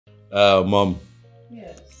Mom.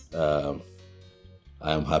 Yes.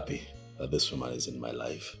 I am happy that this woman is in my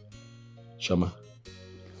life. Shoma,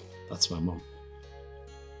 that's my mom.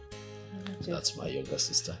 That's my younger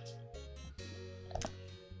sister.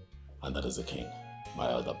 And that is the king, my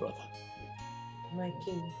elder brother. My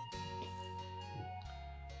king.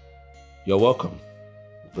 You're welcome.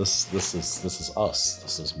 This is us.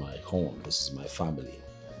 This is my home. This is my family.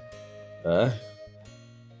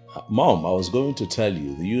 Mom, I was going to tell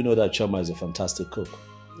you, do you know that Choma is a fantastic cook?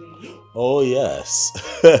 Really? Oh, yes.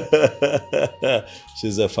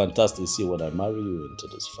 She's a fantastic. See, when I marry you into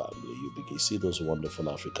this family, you see those wonderful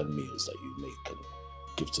African meals that you make and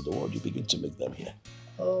give to the world. You begin to make them here.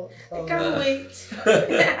 Oh, I can't wait.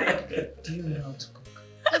 Do you know how to cook?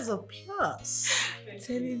 That's a plus. I'm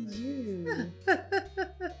telling you.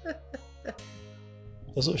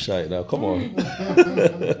 You're so shy now. Come on.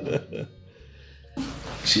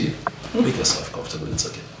 She, make yourself comfortable. It's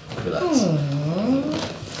okay. Relax.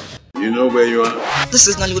 You know where you are? This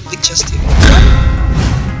is Nollywood Pictures TV.